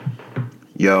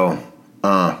Yo,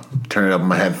 turn it up on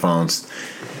my headphones.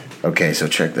 Okay, so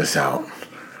check this out.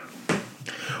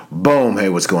 Boom. Hey,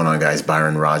 what's going on, guys?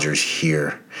 Byron Rodgers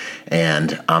here.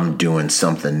 And I'm doing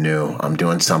something new. I'm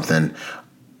doing something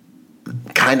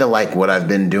kind of like what I've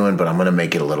been doing, but I'm going to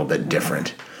make it a little bit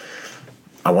different.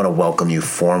 I want to welcome you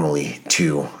formally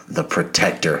to the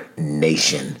Protector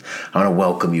Nation. I want to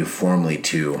welcome you formally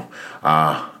to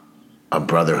a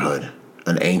brotherhood,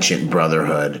 an ancient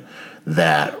brotherhood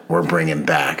that we're bringing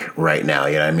back right now.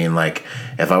 You know what I mean? Like,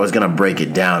 if I was going to break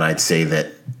it down, I'd say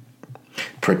that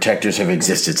protectors have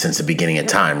existed since the beginning of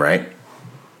time, right?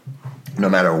 No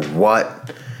matter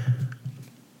what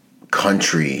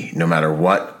country, no matter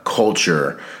what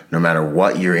culture, no matter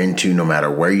what you're into, no matter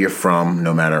where you're from,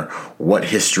 no matter what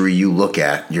history you look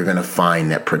at, you're going to find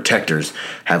that protectors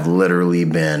have literally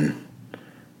been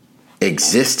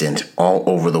existent all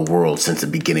over the world since the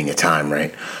beginning of time,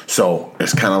 right? So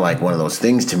it's kind of like one of those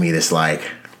things to me that's like,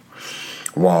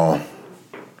 well,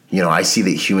 you know, I see that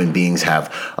human beings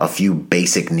have a few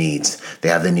basic needs. They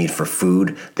have the need for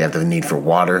food, they have the need for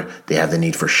water, they have the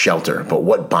need for shelter. But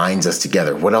what binds us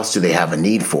together? What else do they have a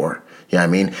need for? You know what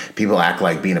I mean? People act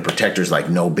like being a protector is like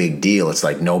no big deal. It's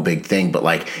like no big thing, but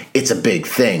like it's a big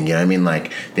thing. You know what I mean?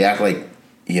 Like they act like,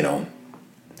 you know,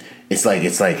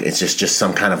 it's just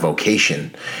some kind of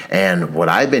vocation. And what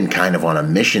I've been kind of on a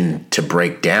mission to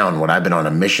break down, what I've been on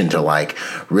a mission to like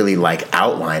really like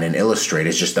outline and illustrate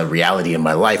is just the reality of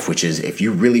my life, which is if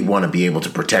you really want to be able to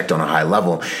protect on a high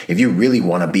level, if you really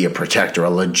want to be a protector, a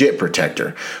legit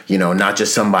protector, you know, not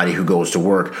just somebody who goes to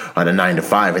work on a 9 to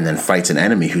 5 and then fights an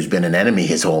enemy who's been an enemy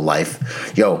his whole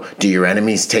life. Yo, do your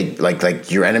enemies take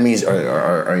like your enemies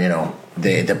are you know,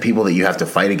 the people that you have to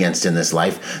fight against in this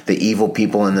life, the evil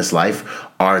people in this life,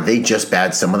 are they just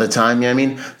bad some of the time? You know what I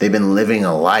mean? They've been living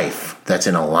a life that's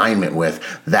in alignment with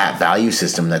that value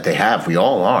system that they have. We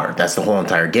all are. That's the whole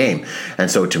entire game.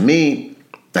 And so to me,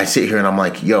 I sit here and I'm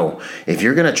like, yo, if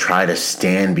you're going to try to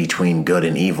stand between good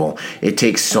and evil, it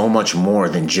takes so much more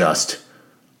than just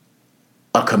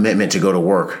a commitment to go to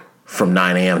work from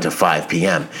 9 a.m. to 5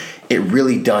 p.m. It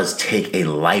really does take a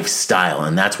lifestyle,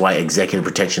 and that's why Executive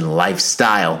Protection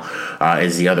Lifestyle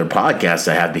is the other podcast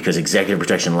I have, because Executive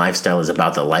Protection Lifestyle is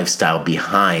about the lifestyle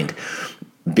behind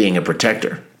being a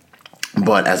protector.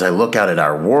 But as I look out at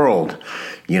our world,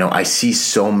 you know, I see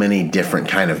so many different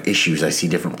kind of issues. I see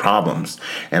different problems,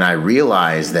 and I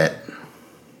realize that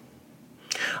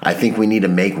I think we need to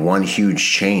make one huge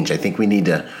change. I think we need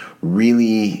to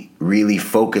really, really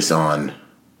focus on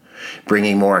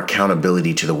bringing more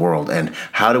accountability to the world. And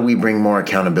how do we bring more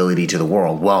accountability to the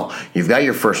world? Well, you've got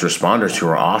your first responders who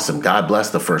are awesome. God bless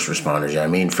the first responders, you know what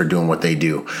I mean, for doing what they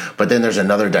do. But then there's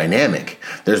another dynamic.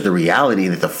 There's the reality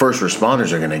that the first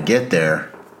responders are going to get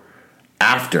there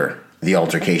after the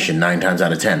altercation 9 times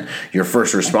out of 10. Your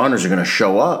first responders are going to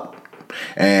show up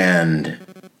and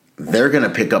they're going to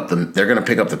pick up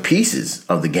the pieces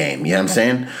of the game, you know what I'm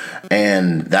saying?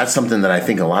 And that's something that I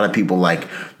think a lot of people like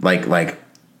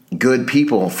good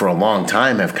people for a long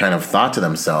time have kind of thought to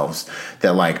themselves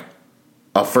that like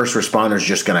a first responder is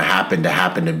just going to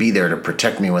happen to be there to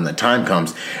protect me when the time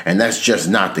comes. And that's just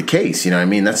not the case. You know what I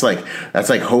mean? That's like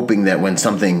hoping that when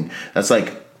something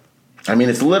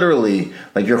it's literally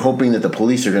like you're hoping that the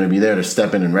police are going to be there to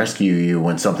step in and rescue you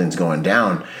when something's going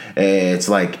down. It's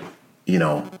like, you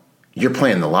know, you're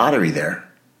playing the lottery there.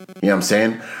 You know what I'm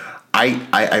saying?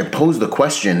 I pose the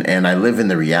question and I live in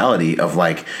the reality of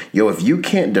like, yo, if you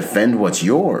can't defend what's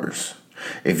yours,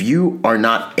 if you are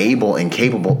not able and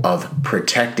capable of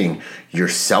protecting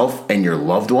yourself and your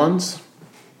loved ones,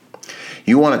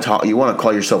 you want to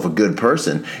call yourself a good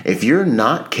person. If you're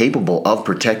not capable of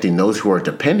protecting those who are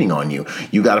depending on you,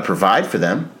 you got to provide for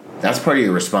them. That's part of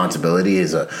your responsibility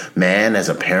as a man, as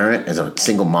a parent, as a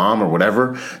single mom or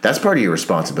whatever. That's part of your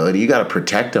responsibility. You got to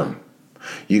protect them.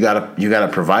 You gotta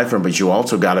provide for them, but you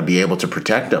also got to be able to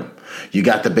protect them. You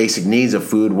got the basic needs of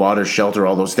food, water, shelter,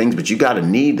 all those things, but you got a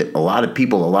need that a lot of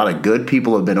good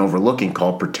people have been overlooking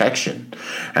called protection.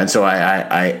 And so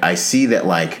I see that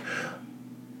like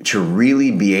to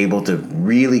really be able to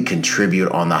really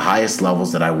contribute on the highest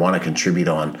levels that I want to contribute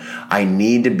on, I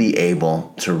need to be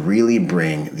able to really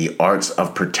bring the arts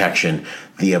of protection,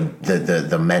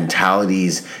 the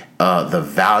mentalities, the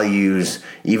values,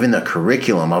 even the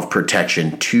curriculum of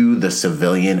protection to the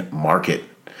civilian market.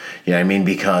 You know what I mean?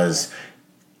 Because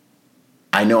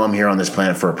I know I'm here on this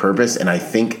planet for a purpose, and I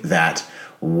think that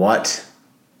what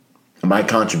my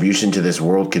contribution to this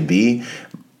world could be,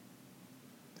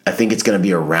 I think it's going to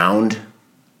be around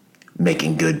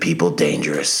making good people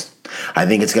dangerous. I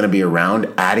think it's going to be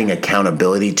around adding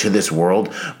accountability to this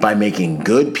world by making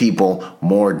good people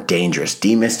more dangerous,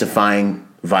 demystifying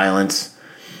violence,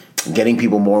 getting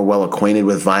people more well acquainted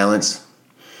with violence.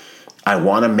 I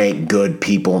want to make good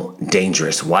people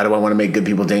dangerous. Why do I want to make good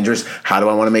people dangerous? How do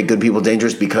I want to make good people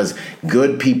dangerous? Because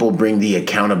good people bring the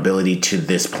accountability to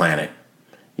this planet.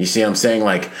 You see what I'm saying?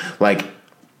 Like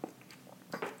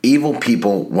evil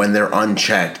people, when they're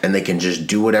unchecked and they can just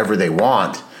do whatever they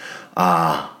want,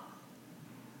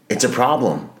 it's a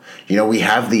problem. You know, we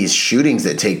have these shootings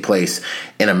that take place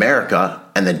in America,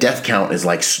 and the death count is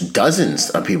like dozens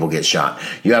of people get shot.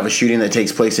 You have a shooting that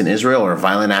takes place in Israel, or a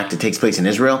violent act that takes place in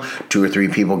Israel, 2 or 3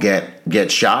 people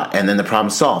get shot, and then the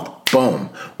problem's solved. Boom.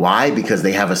 Why? Because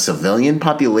they have a civilian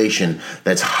population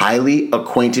that's highly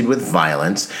acquainted with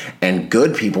violence, and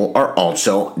good people are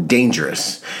also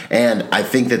dangerous. And I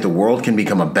think that the world can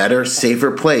become a better,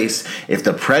 safer place if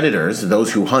the predators,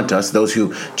 those who hunt us, those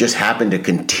who just happen to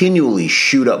continually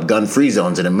shoot up gun-free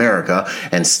zones in America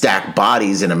and stack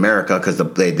bodies in America because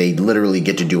they literally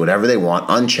get to do whatever they want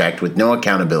unchecked with no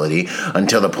accountability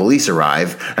until the police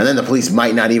arrive. And then the police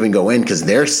might not even go in because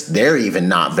they're even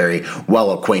not very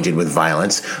well acquainted with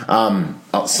violence.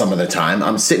 Some of the time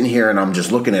I'm sitting here and I'm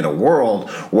just looking at a world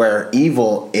where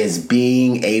evil is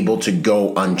being able to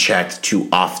go unchecked too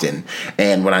often.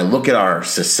 And when I look at our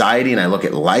society and I look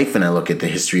at life and I look at the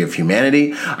history of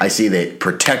humanity, I see that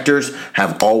protectors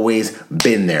have always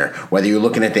been there. Whether you're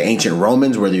looking at the ancient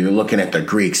Romans, whether you're looking at the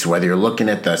Greeks, whether you're looking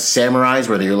at the samurais,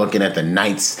 whether you're looking at the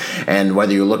knights, and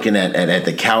whether you're looking at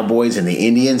the cowboys and the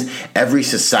Indians, every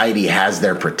society has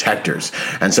their protectors.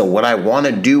 And so what I want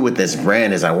to do with this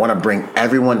brand is I want to bring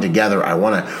everyone together. I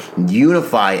want to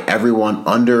unify everyone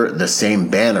under the same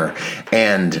banner,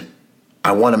 and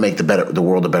I want to make the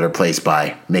world a better place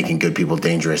by making good people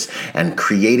dangerous and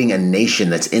creating a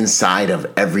nation that's inside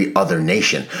of every other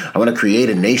nation. I want to create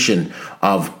a nation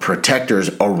of protectors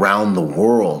around the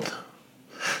world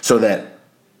so that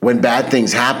when bad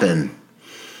things happen,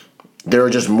 there are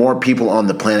just more people on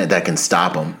the planet that can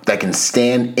stop them, that can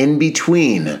stand in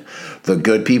between the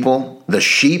good people, the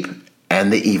sheep,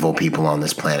 and the evil people on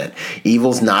this planet.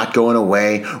 Evil's not going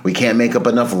away. We can't make up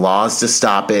enough laws to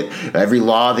stop it. Every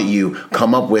law that you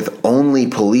come up with only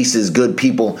polices good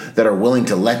people that are willing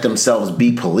to let themselves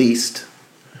be policed.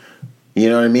 You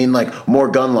know what I mean? Like more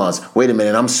gun laws. Wait a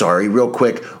minute, I'm sorry, real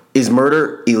quick. Is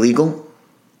murder illegal?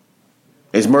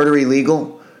 Is murder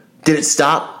illegal? Did it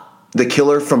stop the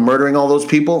killer from murdering all those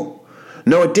people?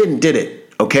 No, it didn't, did it?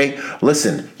 Okay,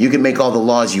 listen, you can make all the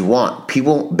laws you want.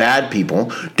 Bad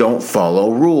people don't follow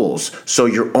rules. So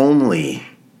you're only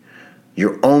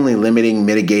limiting,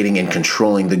 mitigating, and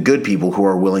controlling the good people who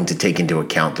are willing to take into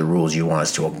account the rules you want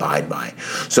us to abide by.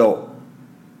 So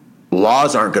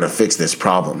laws aren't going to fix this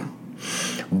problem.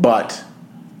 But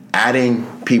adding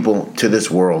people to this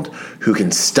world who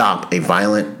can stop a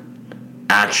violent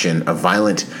action, a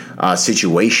violent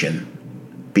situation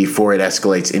before it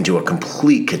escalates into a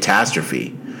complete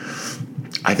catastrophe,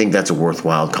 I think that's a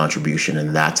worthwhile contribution,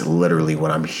 and that's literally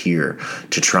what I'm here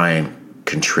to try and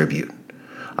contribute.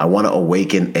 I want to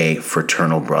awaken a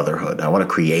fraternal brotherhood. I want to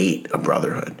create a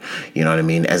brotherhood. You know what I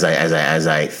mean? As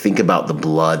I think about the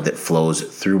blood that flows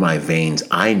through my veins,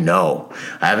 I know.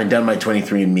 I haven't done my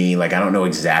 23andMe. Like, I don't know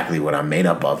exactly what I'm made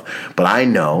up of, but I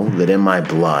know that in my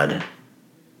blood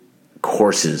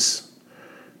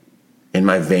in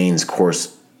my veins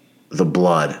course the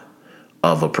blood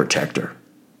of a protector.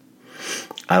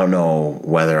 I don't know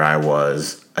whether I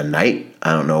was a knight.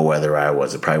 I don't know whether I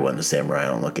probably wasn't a samurai. I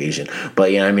don't look Asian,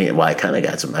 but you know what I mean? Well, I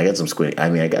got some squint. I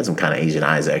mean, I got some kind of Asian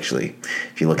eyes, actually,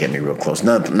 if you look at me real close.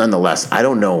 Nonetheless, I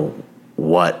don't know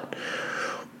what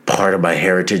part of my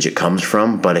heritage it comes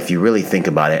from, but if you really think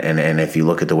about it, and if you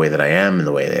look at the way that I am and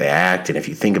the way that I act, and if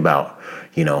you think about,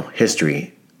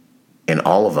 history, in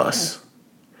all of us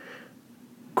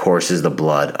courses the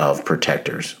blood of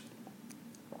protectors.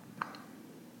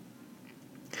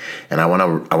 And I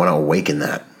want to awaken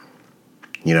that.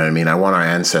 You know what I mean? I want our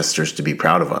ancestors to be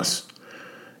proud of us,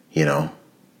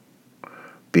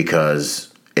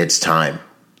 because it's time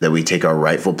that we take our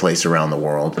rightful place around the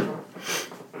world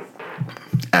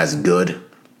as good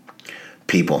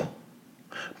people,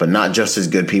 but not just as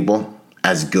good people,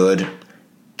 as good,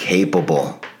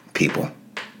 capable people.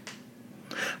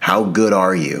 How good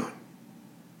are you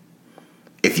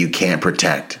if you can't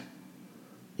protect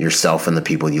yourself and the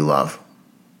people you love?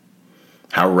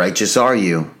 How righteous are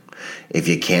you if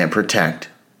you can't protect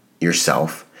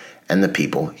yourself and the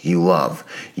people you love?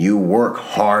 You work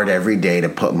hard every day to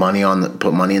put money in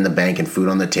the bank and food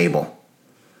on the table.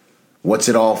 What's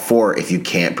it all for if you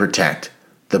can't protect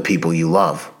the people you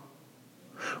love?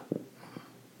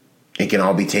 It can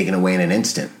all be taken away in an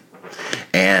instant.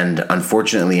 And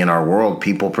unfortunately, in our world,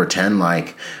 people pretend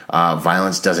like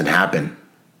violence doesn't happen.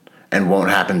 and won't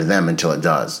happen to them until it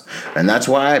does. And that's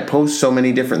why I post so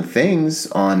many different things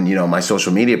on, my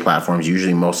social media platforms,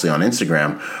 usually mostly on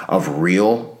Instagram, of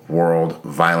real world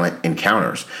violent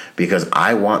encounters, because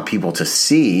I want people to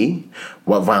see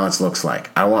what violence looks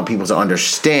like. I want people to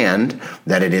understand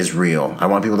that it is real. I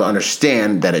want people to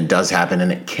understand that it does happen and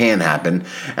it can happen.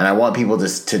 And I want people to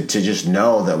just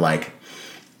know that, like,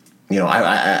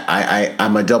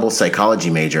 I'm a double psychology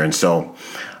major, and so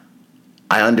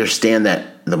I understand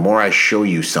that the more I show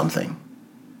you something,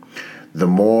 the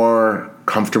more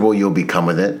comfortable you'll become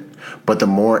with it, but the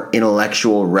more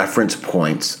intellectual reference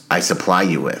points I supply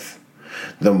you with.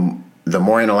 The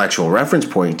more intellectual reference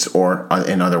points, or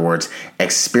in other words,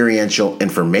 experiential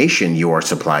information you are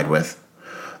supplied with,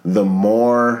 the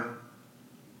more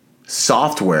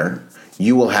software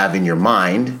you will have in your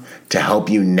mind to help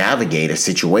you navigate a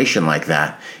situation like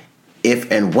that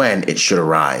if and when it should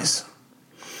arise.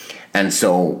 And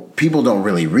so people don't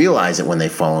really realize it when they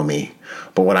follow me.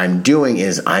 But what I'm doing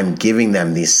is I'm giving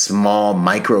them these small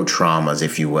micro traumas,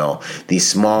 if you will, these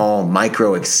small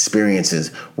micro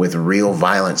experiences with real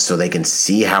violence, so they can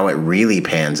see how it really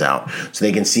pans out, so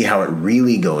they can see how it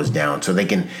really goes down, so they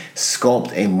can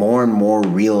sculpt a more and more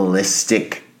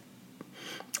realistic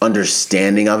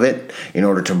understanding of it in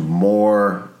order to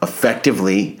more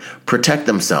effectively protect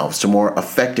themselves, to more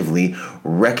effectively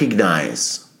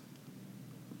recognize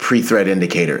pre-threat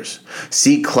indicators,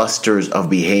 see clusters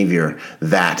of behavior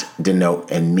that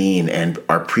denote and mean and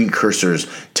are precursors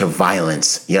to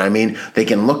violence. You know what I mean? They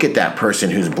can look at that person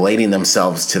who's blading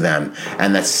themselves to them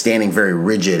and that's standing very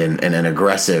rigid and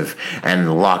aggressive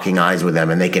and locking eyes with them,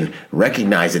 and they can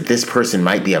recognize that this person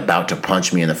might be about to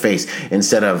punch me in the face,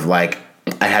 instead of, like,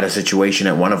 I had a situation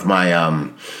at one of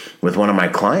my with one of my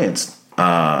clients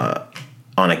on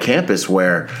a campus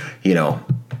where,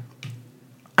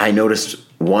 I noticed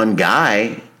one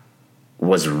guy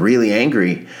was really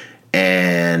angry,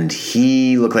 and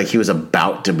he looked like he was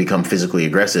about to become physically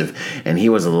aggressive, and he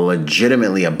was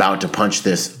legitimately about to punch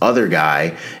this other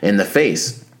guy in the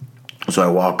face. So I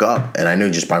walk up, and I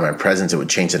knew just by my presence it would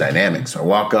change the dynamic. So I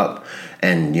walk up,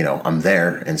 and, I'm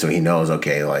there, and so he knows,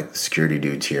 okay, like, the security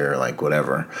dude's here, like,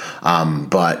 whatever.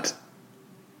 But,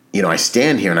 I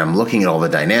stand here, and I'm looking at all the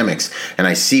dynamics, and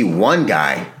I see one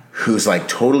guy who's, like,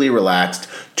 totally relaxed,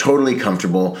 totally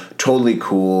comfortable, totally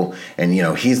cool, and,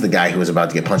 he's the guy who was about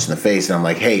to get punched in the face, and I'm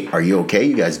like, hey, are you okay?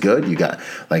 You guys good? You got,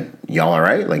 like, y'all all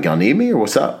right? Like, y'all need me, or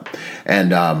what's up?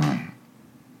 And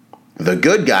the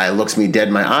good guy looks me dead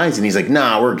in my eyes, and he's like,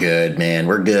 nah, we're good, man.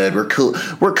 We're good. We're cool.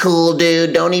 We're cool,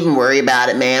 dude. Don't even worry about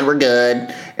it, man. We're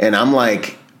good. And I'm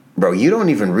like, bro, you don't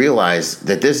even realize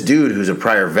that this dude who's a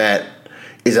prior vet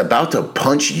is about to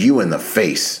punch you in the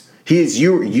face.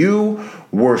 You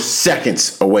were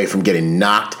seconds away from getting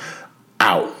knocked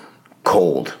out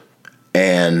cold,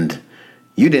 and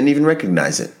you didn't even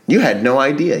recognize it. You had no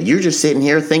idea. You're just sitting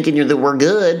here thinking that we're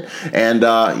good, and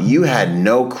you had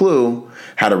no clue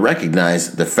how to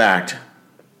recognize the fact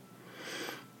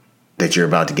that you're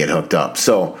about to get hooked up.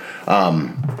 So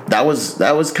that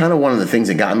was kind of one of the things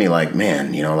that got me, like,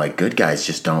 man, like, good guys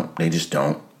just don't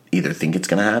either think it's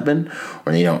going to happen,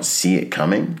 or they don't see it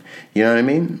coming. You know what I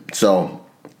mean? So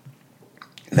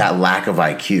that lack of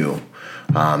IQ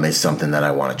is something that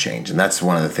I want to change, and that's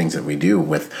one of the things that we do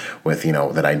with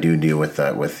that I do with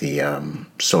the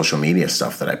social media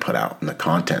stuff that I put out and the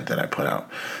content that I put out.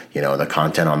 The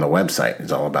content on the website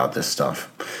is all about this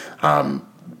stuff, and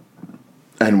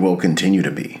will continue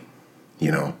to be.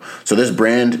 So this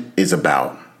brand is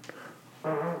about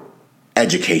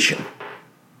education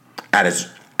at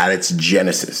its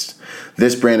genesis.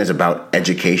 This brand is about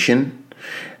education,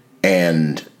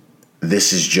 and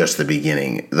this is just the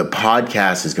beginning. The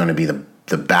podcast is going to be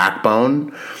the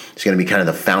backbone. It's going to be kind of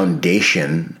the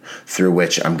foundation through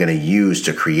which I'm going to use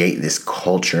to create this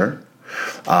culture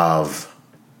of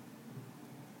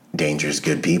dangerous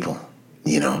good people,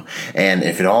 And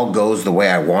if it all goes the way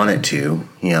I want it to,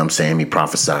 I'm saying, me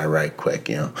prophesy right quick,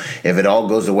 If it all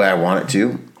goes the way I want it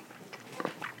to,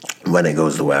 when it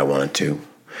goes the way I want it to,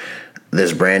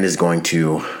 this brand is going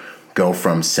to go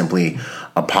from simply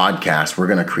a podcast we're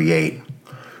going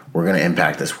to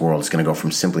impact this world. It's going to go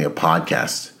from simply a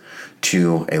podcast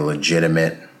to a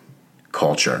legitimate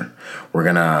culture. We're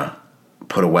going to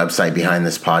put a website behind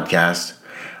this podcast.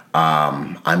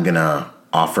 I'm going to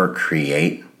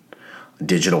create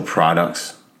digital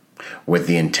products with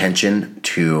the intention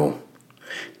to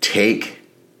take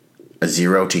a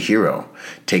zero to hero,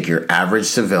 take your average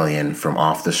civilian from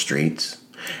off the streets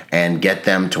and get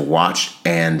them to watch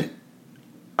and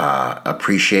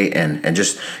appreciate and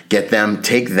just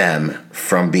take them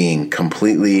from being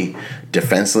completely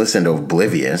defenseless and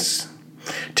oblivious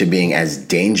to being as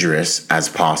dangerous as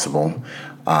possible,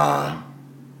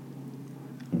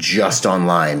 just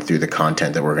online through the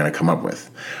content that we're going to come up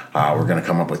with. We're going to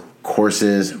come up with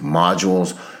courses,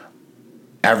 modules,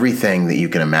 everything that you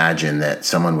can imagine that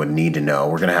someone would need to know.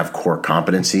 We're going to have core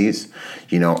competencies.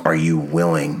 Are you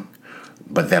willing?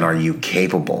 But then are you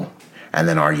capable? And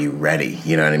then are you ready?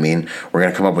 You know what I mean? We're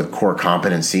going to come up with core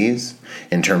competencies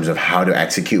in terms of how to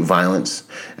execute violence,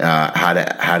 how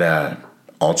to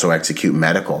also execute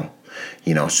medical,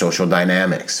 social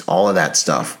dynamics, all of that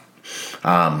stuff.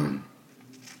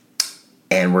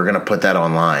 And we're going to put that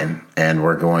online, and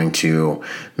we're going to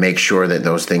make sure that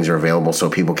those things are available so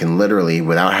people can literally,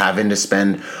 without having to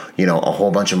spend, a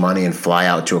whole bunch of money and fly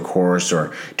out to a course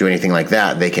or do anything like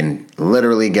that, they can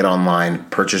literally get online,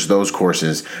 purchase those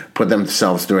courses, put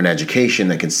themselves through an education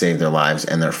that can save their lives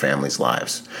and their families'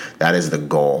 lives. That is the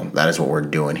goal. That is what we're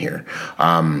doing here.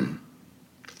 And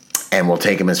we'll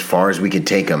take them as far as we could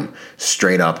take them,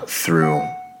 straight up through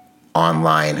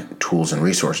online tools and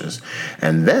resources.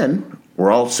 And then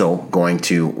we're also going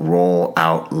to roll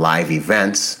out live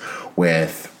events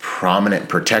with prominent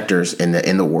protectors in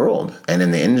the world and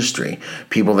in the industry.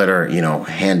 People that are,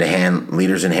 hand-to-hand,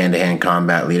 leaders in hand-to-hand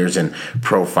combat, leaders in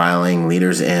profiling,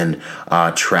 leaders in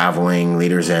traveling,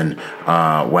 leaders in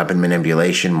weapon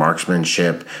manipulation,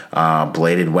 marksmanship,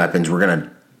 bladed weapons. We're going to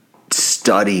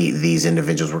study these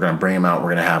individuals. We're going to bring them out.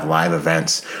 We're going to have live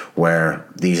events where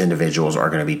these individuals are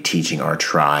going to be teaching our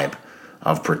tribe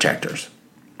of protectors,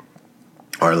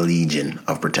 our legion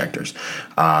of protectors.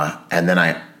 And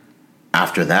then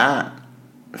after that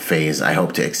phase, I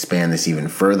hope to expand this even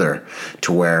further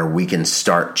to where we can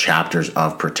start chapters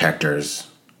of protectors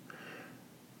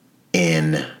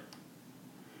in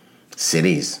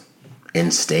cities,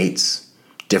 in states,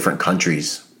 different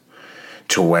countries,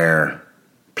 to where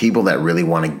people that really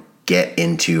want to get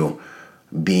into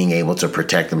being able to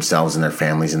protect themselves and their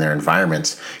families and their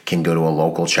environments can go to a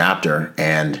local chapter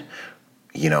and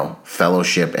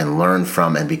fellowship and learn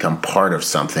from and become part of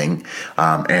something,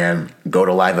 and go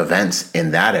to live events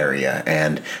in that area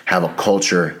and have a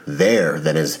culture there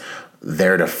that is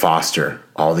there to foster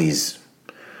all these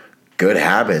good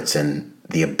habits and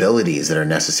the abilities that are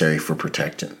necessary for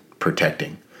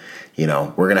protecting.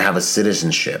 We're going to have a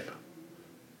citizenship.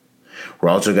 We're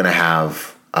also going to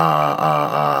have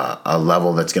a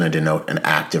level that's going to denote an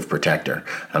active protector.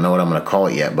 I don't know what I'm going to call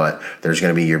it yet, but there's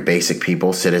going to be your basic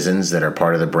people, citizens that are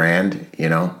part of the brand,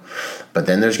 But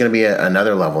then there's going to be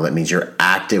another level that means you're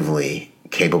actively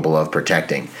capable of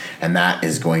protecting. And that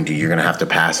is you're going to have to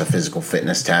pass a physical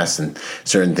fitness test and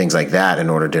certain things like that in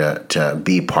order to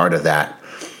be part of that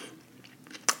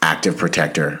active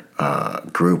protector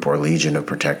group or legion of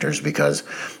protectors, because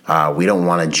we don't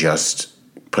want to just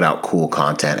put out cool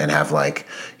content and have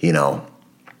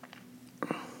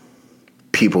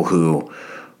people who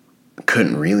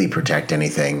couldn't really protect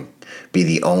anything be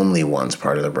the only ones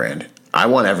part of the brand. I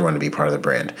want everyone to be part of the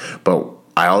brand, but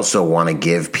I also want to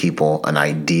give people an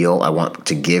ideal. I want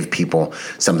to give people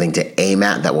something to aim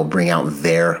at that will bring out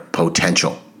their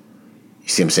potential. You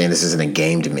see what I'm saying? This isn't a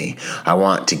game to me. I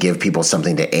want to give people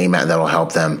something to aim at that will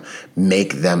help them,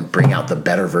 make them bring out the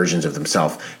better versions of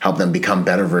themselves, help them become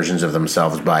better versions of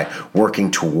themselves by working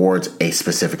towards a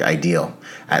specific ideal,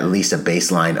 at least a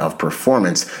baseline of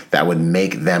performance that would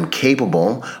make them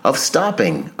capable of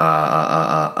stopping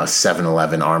a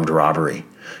 7-Eleven armed robbery.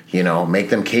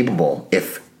 Make them capable,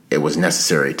 if it was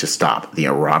necessary, to stop the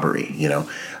robbery,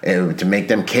 and to make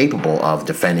them capable of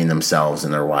defending themselves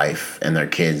and their wife and their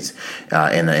kids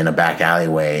in a back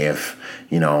alleyway if,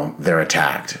 they're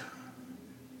attacked.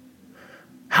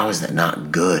 How is that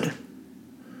not good?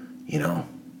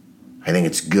 I think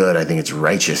it's good. I think it's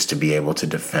righteous to be able to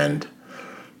defend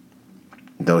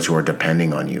those who are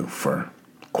depending on you for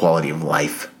quality of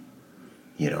life,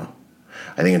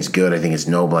 I think it's good. I think it's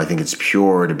noble. I think it's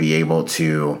pure to be able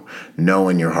to know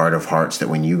in your heart of hearts that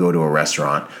when you go to a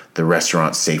restaurant, the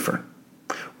restaurant's safer.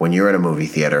 When you're at a movie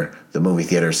theater, the movie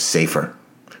theater's safer.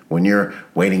 When you're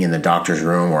waiting in the doctor's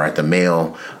room or at the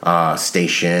mail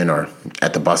station or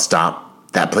at the bus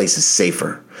stop, that place is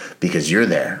safer because you're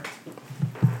there.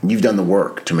 You've done the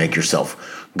work to make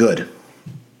yourself good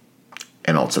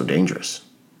and also dangerous.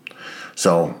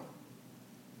 So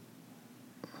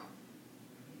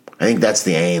I think that's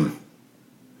the aim.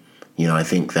 I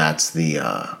think that's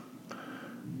that's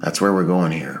where we're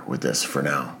going here with this for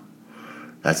now.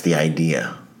 That's the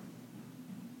idea.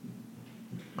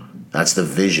 That's the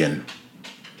vision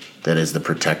that is the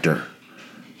Protector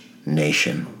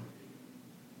Nation.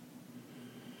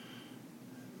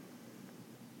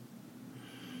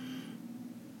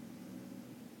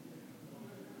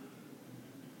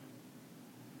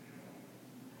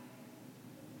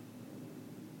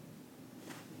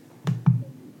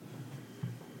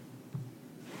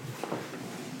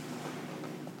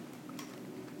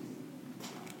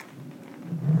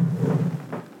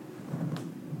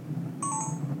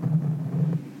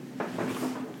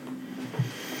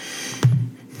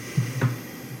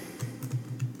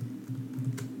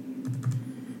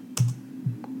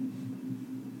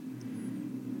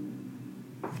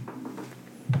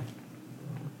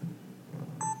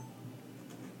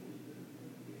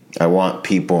 I want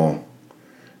people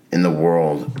in the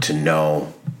world to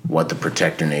know what the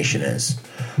Protector Nation is.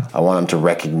 I want them to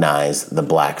recognize the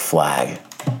black flag.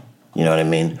 You know what I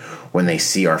mean? When they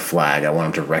see our flag, I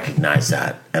want them to recognize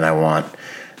that. And I want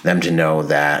them to know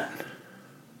that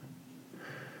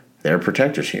there are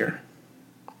protectors here.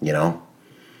 You know?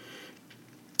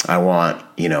 I want,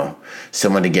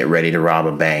 someone to get ready to rob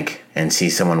a bank and see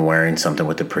someone wearing something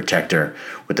with the protector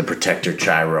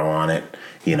gyro on it,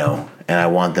 and I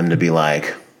want them to be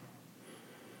like,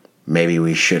 maybe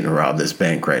we shouldn't rob this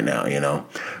bank right now,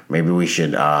 maybe we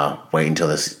should wait until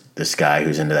this guy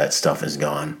who's into that stuff is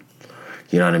gone.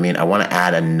 You know what I mean? I want to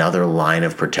add another line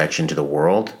of protection to the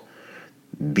world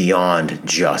beyond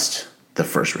just the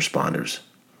first responders.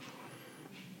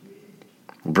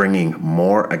 Bringing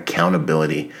more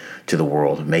accountability to the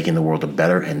world, making the world a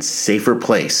better and safer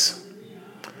place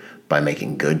by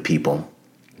making good people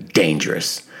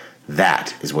dangerous.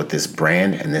 That is what this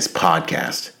brand and this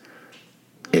podcast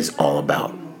is all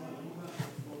about.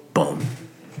 Boom.